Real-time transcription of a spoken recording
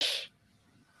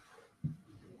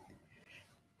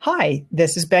Hi,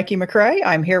 this is Becky McCray.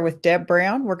 I'm here with Deb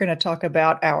Brown. We're going to talk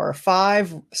about our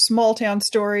 5 small town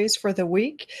stories for the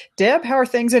week. Deb, how are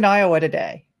things in Iowa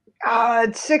today?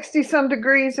 It's 60 some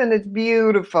degrees and it's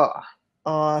beautiful.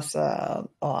 Awesome.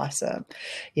 Awesome.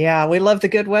 Yeah, we love the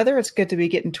good weather. It's good to be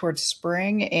getting towards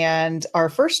spring. And our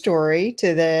first story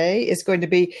today is going to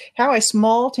be how a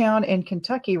small town in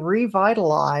Kentucky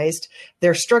revitalized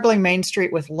their struggling main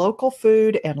street with local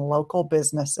food and local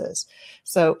businesses.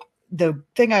 So, the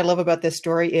thing I love about this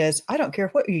story is I don't care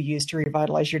what you use to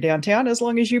revitalize your downtown as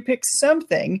long as you pick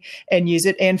something and use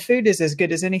it. And food is as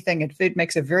good as anything. And food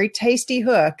makes a very tasty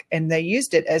hook. And they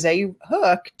used it as a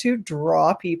hook to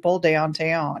draw people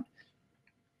downtown.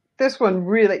 This one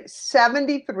really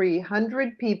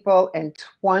 7,300 people and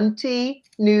 20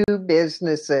 new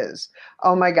businesses.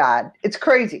 Oh my God, it's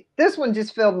crazy. This one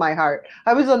just filled my heart.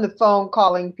 I was on the phone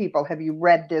calling people. Have you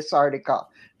read this article?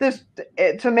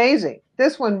 It's amazing.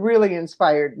 This one really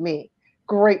inspired me.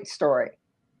 Great story.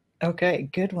 Okay,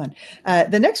 good one.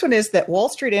 The next one is that Wall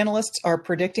Street analysts are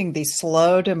predicting the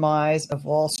slow demise of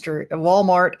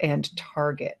Walmart and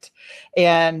Target.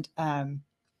 And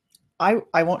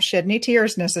I won't shed any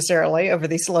tears necessarily over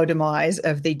the slow demise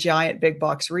of the giant big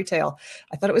box retail.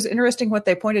 I thought it was interesting what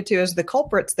they pointed to as the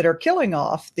culprits that are killing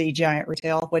off the giant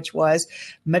retail, which was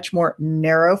much more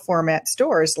narrow format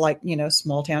stores like,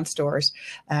 small town stores.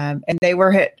 And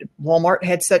Walmart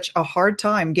had such a hard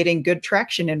time getting good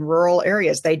traction in rural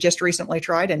areas. They just recently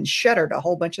tried and shuttered a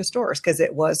whole bunch of stores because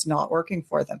it was not working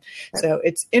for them. So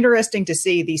it's interesting to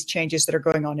see these changes that are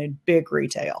going on in big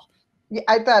retail. Yeah,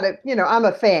 I thought I'm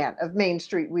a fan of Main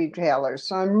Street retailers,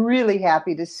 so I'm really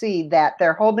happy to see that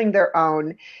they're holding their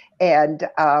own and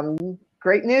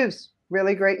great news,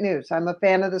 really great news. I'm a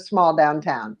fan of the small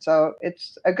downtown, so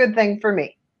it's a good thing for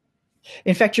me.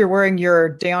 In fact, you're wearing your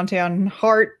downtown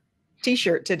heart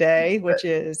T-shirt today, which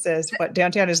says what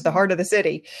downtown is the heart of the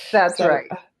city. That's So right.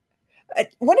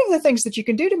 one of the things that you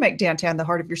can do to make downtown the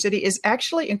heart of your city is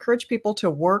actually encourage people to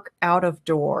work out of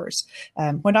doors.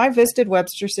 When I visited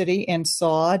Webster City and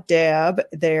saw Deb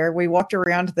there, we walked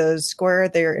around the square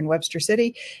there in Webster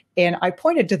City, and I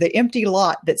pointed to the empty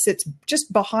lot that sits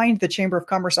just behind the Chamber of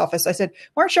Commerce office. I said,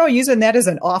 "Why aren't y'all using that as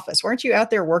an office? Why aren't you out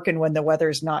there working when the weather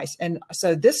is nice?" And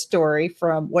so this story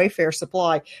from Wayfair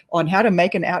Supply on how to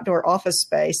make an outdoor office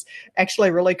space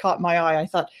actually really caught my eye. I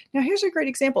thought, now here's a great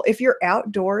example. If you're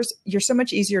outdoors, you're so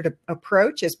much easier to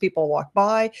approach as people walk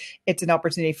by. It's an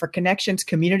opportunity for connections.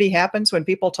 Community happens when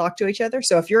people talk to each other.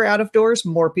 So if you're out of doors,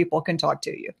 more people can talk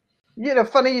to you.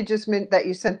 Funny you just meant that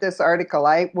you sent this article.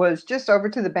 I was just over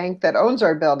to the bank that owns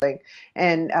our building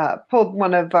and pulled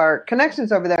one of our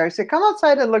connections over there. I said, come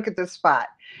outside and look at this spot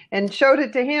and showed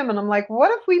it to him. And I'm like,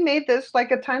 what if we made this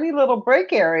like a tiny little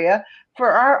break area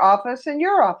for our office and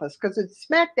your office? Because it's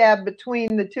smack dab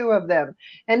between the two of them.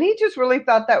 And he just really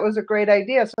thought that was a great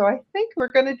idea. So I think we're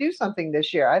going to do something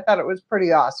this year. I thought it was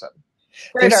pretty awesome.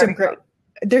 Great There's some article. great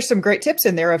there's some great tips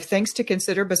in there of things to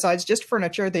consider besides just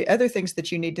furniture, the other things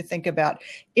that you need to think about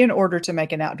in order to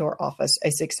make an outdoor office a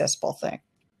successful thing.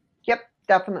 Yep,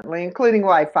 definitely, including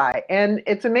Wi-Fi. And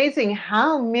it's amazing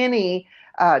how many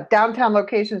downtown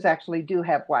locations actually do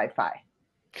have Wi-Fi.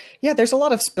 Yeah, there's a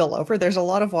lot of spillover. There's a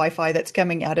lot of Wi-Fi that's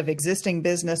coming out of existing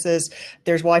businesses.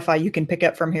 There's Wi-Fi you can pick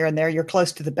up from here and there. You're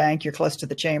close to the bank, you're close to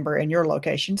the chamber in your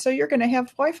location, so you're going to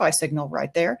have Wi-Fi signal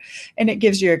right there, and it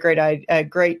gives you a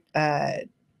great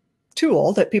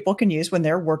tool that people can use when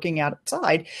they're working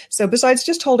outside. So besides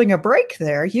just holding a break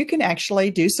there, you can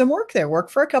actually do some work there. Work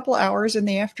for a couple hours in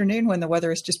the afternoon when the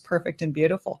weather is just perfect and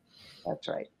beautiful. That's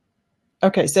right.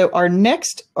 Okay, so our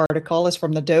next article is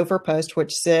from the Dover Post,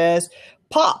 which says,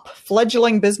 Pop,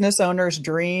 fledgling business owners'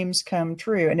 dreams come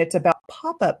true. And it's about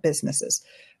pop-up businesses.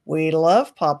 We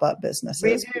love pop-up We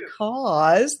businesses do.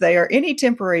 because they are any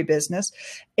temporary business.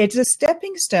 It's a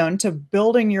stepping stone to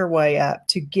building your way up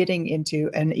to getting into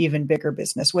an even bigger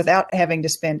business without having to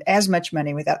spend as much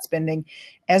money, without spending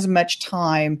as much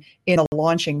time in a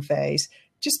launching phase.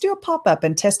 Just do a pop-up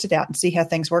and test it out and see how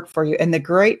things work for you. And the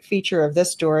great feature of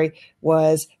this story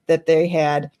was that they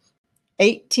had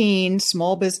 18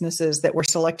 small businesses that were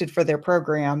selected for their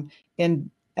program in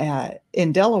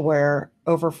Delaware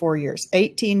over 4 years.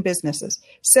 18 businesses.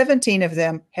 17 of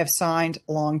them have signed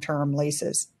long-term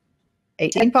leases.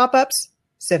 18 pop-ups,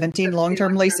 17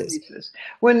 long-term leases.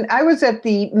 When I was at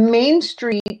the Main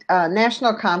Street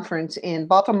National Conference in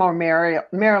Baltimore,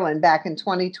 Maryland back in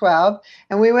 2012,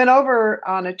 and we went over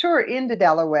on a tour into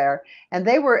Delaware, and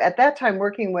they were at that time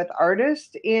working with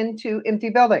artists into empty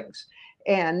buildings.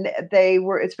 And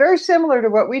it's very similar to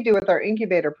what we do with our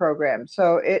incubator program.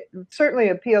 So it certainly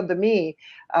appealed to me.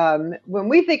 When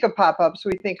we think of pop-ups,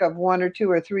 we think of 1 or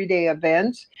 2 or 3 day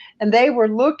events, and they were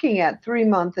looking at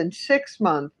 3-month and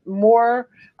 6-month, more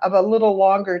of a little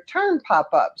longer term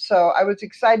pop-up. So I was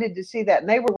excited to see that. And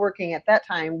they were working at that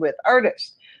time with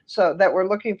artists, so that we're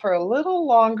looking for a little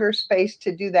longer space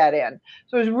to do that in.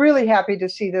 So I was really happy to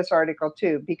see this article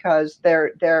too, because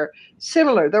they're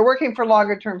similar. They're working for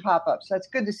longer term pop-ups. That's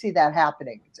good to see that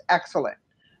happening. It's excellent.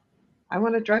 I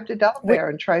want to drive to Delaware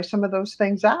and try some of those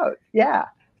things out. Yeah.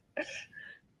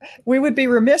 We would be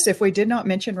remiss if we did not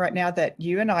mention right now that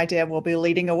you and I, Deb, will be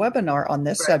leading a webinar on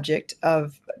this subject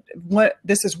of what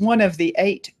this is one of the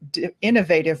 8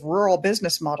 innovative rural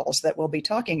business models that we'll be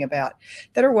talking about,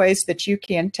 that are ways that you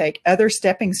can take other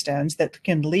stepping stones that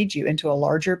can lead you into a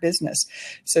larger business,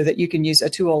 so that you can use a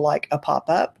tool like a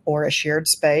pop-up or a shared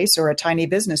space or a tiny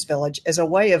business village as a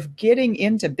way of getting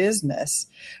into business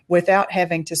without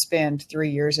having to spend 3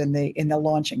 years in the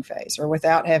launching phase, or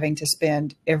without having to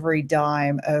spend every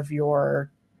dime of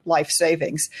your life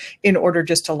savings in order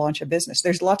just to launch a business.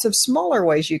 There's lots of smaller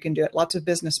ways you can do it, lots of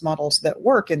business models that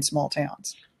work in small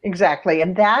towns. Exactly.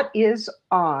 And that is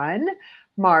on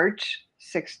March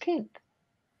 16th.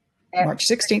 March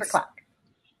 16th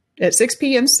at 6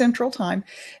 p.m. Central Time.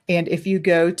 And if you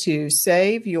go to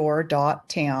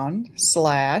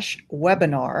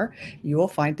saveyour.town/webinar, you will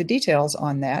find the details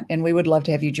on that. And we would love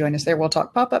to have you join us there. We'll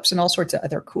talk pop-ups and all sorts of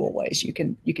other cool ways you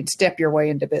can step your way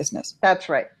into business. That's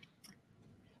right.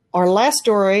 Our last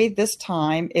story this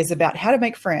time is about how to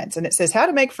make friends. And it says how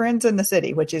to make friends in the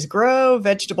city, which is grow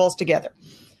vegetables together.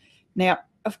 Now,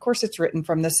 of course, it's written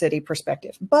from the city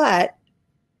perspective, but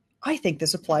I think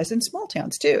this applies in small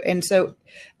towns too. And so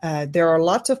there are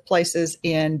lots of places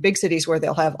in big cities where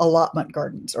they'll have allotment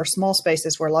gardens, or small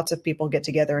spaces where lots of people get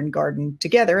together and garden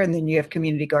together. And then you have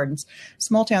community gardens.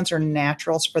 Small towns are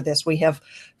naturals for this. We have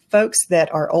folks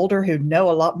that are older who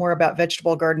know a lot more about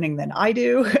vegetable gardening than I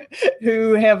do,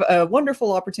 who have a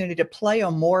wonderful opportunity to play a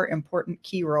more important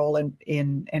key role in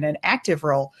an active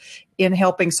role in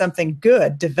helping something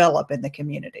good develop in the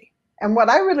community. And what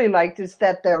I really liked is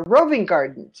that they're roving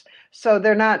gardens. So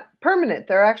they're not permanent.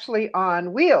 They're actually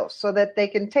on wheels, so that they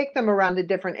can take them around to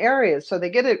different areas. So they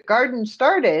get a garden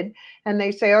started and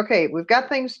they say, okay, we've got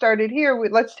things started here.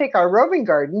 Let's take our roving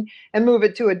garden and move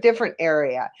it to a different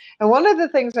area. And one of the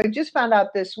things I just found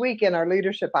out this week in our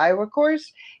Leadership Iowa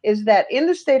course is that in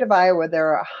the state of Iowa, there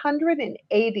are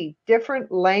 180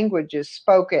 different languages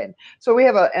spoken. So we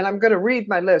have and I'm going to read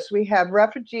my list. We have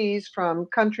refugees from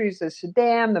countries of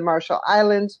Sudan, the Marshall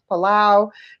Islands,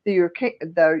 Palau, the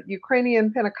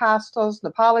Ukrainian Pentecostals,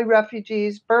 Nepali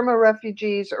refugees, Burma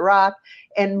refugees, Iraq,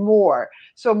 and more.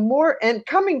 So more, and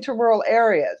coming to rural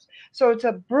areas. So it's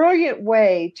a brilliant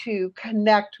way to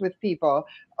connect with people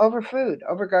over food,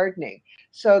 over gardening.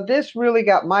 So this really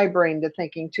got my brain to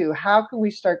thinking too, how can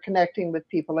we start connecting with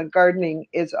people? And gardening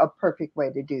is a perfect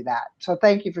way to do that. So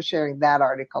thank you for sharing that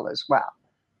article as well.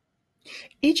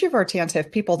 Each of our towns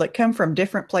have people that come from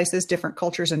different places, different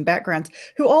cultures and backgrounds,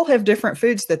 who all have different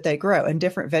foods that they grow and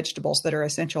different vegetables that are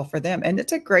essential for them. And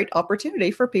it's a great opportunity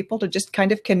for people to just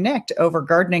kind of connect over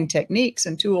gardening techniques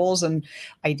and tools and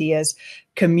ideas.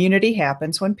 Community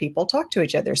happens when people talk to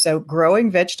each other. So growing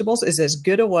vegetables is as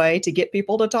good a way to get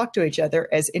people to talk to each other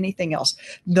as anything else.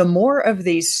 The more of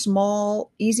these small,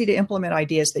 easy to implement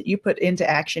ideas that you put into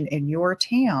action in your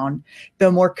town, the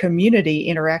more community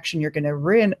interaction you're going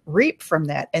to reap from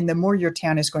that. And the more your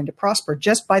town is going to prosper,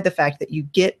 just by the fact that you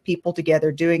get people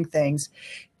together doing things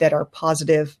that are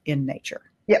positive in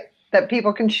nature. Yep, that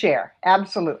people can share.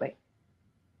 Absolutely.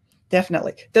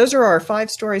 Definitely. Those are our 5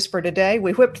 stories for today.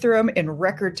 We whipped through them in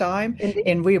record time. Indeed.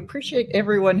 And we appreciate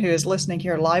everyone who is listening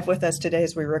here live with us today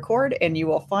as we record. And you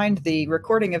will find the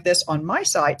recording of this on my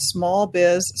site,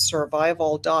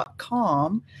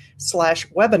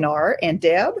 smallbizsurvival.com/webinar. And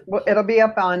Deb? Well, it'll be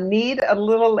up on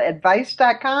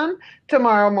needalittleadvice.com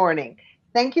tomorrow morning.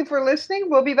 Thank you for listening.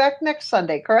 We'll be back next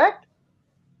Sunday, correct?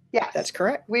 Yes. That's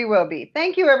correct. We will be.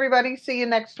 Thank you, everybody. See you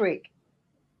next week.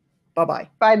 Bye-bye.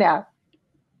 Bye now.